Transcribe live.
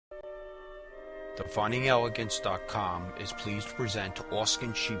DefiningElegance.com is pleased to present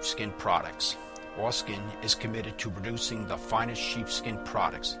Auskin Sheepskin products. Auskin is committed to producing the finest sheepskin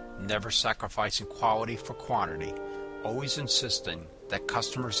products, never sacrificing quality for quantity, always insisting that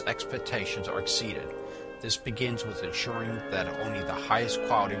customers' expectations are exceeded. This begins with ensuring that only the highest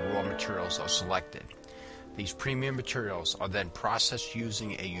quality raw materials are selected. These premium materials are then processed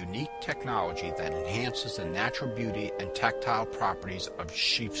using a unique technology that enhances the natural beauty and tactile properties of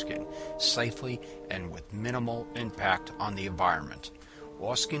sheepskin safely and with minimal impact on the environment.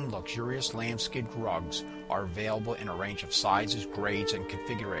 Auskin luxurious lambskin rugs are available in a range of sizes, grades, and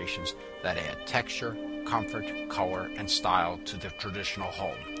configurations that add texture, comfort, color, and style to the traditional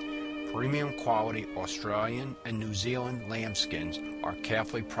home. Premium quality Australian and New Zealand lambskins are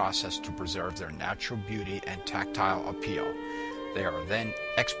carefully processed to preserve their natural beauty and tactile appeal. They are then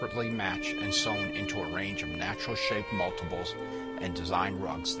expertly matched and sewn into a range of natural shaped multiples and design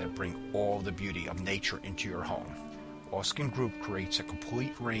rugs that bring all the beauty of nature into your home. Auskin Group creates a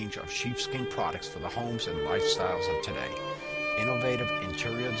complete range of sheepskin products for the homes and lifestyles of today. Innovative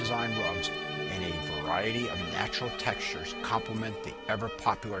interior design rugs in a variety of natural textures complement the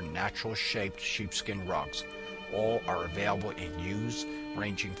ever-popular natural-shaped sheepskin rugs. All are available in hues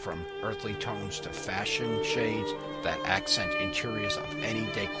ranging from earthly tones to fashion shades that accent interiors of any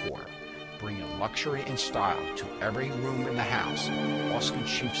decor. Bringing luxury and style to every room in the house, Auskin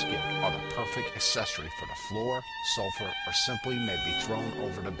sheepskin are the perfect accessory for the floor, sofa, or simply may be thrown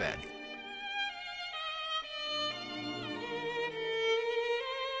over the bed.